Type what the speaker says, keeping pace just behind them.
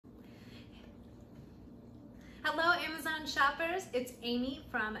Hello Amazon shoppers, it's Amy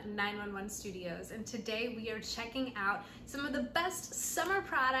from 911 Studios, and today we are checking out some of the best summer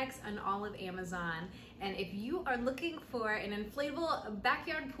products on all of Amazon. And if you are looking for an inflatable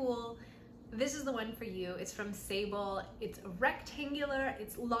backyard pool, this is the one for you. It's from Sable. It's rectangular,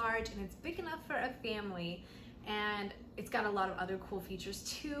 it's large, and it's big enough for a family. And it's got a lot of other cool features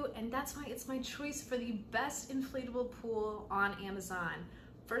too, and that's why it's my choice for the best inflatable pool on Amazon.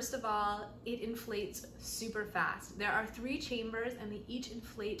 First of all, it inflates super fast. There are 3 chambers and they each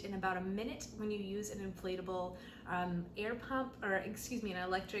inflate in about a minute when you use an inflatable air pump, or excuse me, an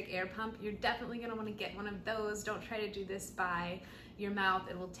electric air pump. You're definitely gonna wanna get one of those. Don't try to do this by your mouth.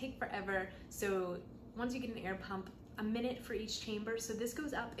 It will take forever. So once you get an air pump, a minute for each chamber. So this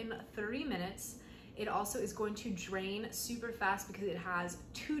goes up in 3 minutes. It also is going to drain super fast because it has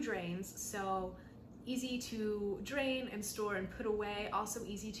 2 drains. So easy to drain and store and put away, also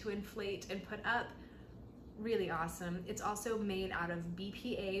easy to inflate and put up. Really awesome. It's also made out of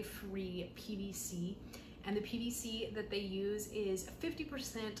BPA-free PVC, and the PVC that they use is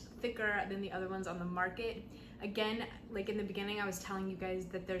 50% thicker than the other ones on the market. Again, like in the beginning, I was telling you guys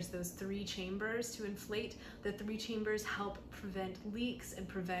that there's those 3 chambers to inflate. The 3 chambers help prevent leaks and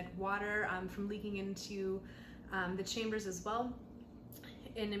prevent water from leaking into the chambers as well.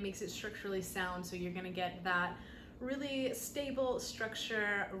 And it makes it structurally sound, so you're gonna get that really stable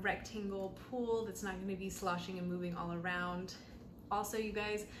structure, rectangle pool that's not gonna be sloshing and moving all around. Also, you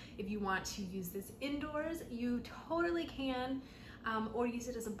guys, if you want to use this indoors, you totally can, or use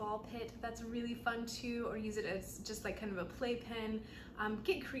it as a ball pit. That's really fun too, or use it as just like kind of a playpen.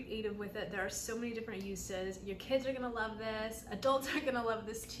 Get creative with it. There are so many different uses. Your kids are gonna love this. Adults are gonna love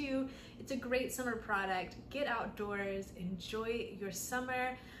this too. It's a great summer product. Get outdoors, enjoy your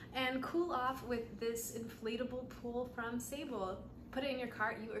summer, and cool off with this inflatable pool from Sable. Put it in your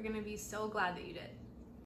cart. You are gonna be so glad that you did.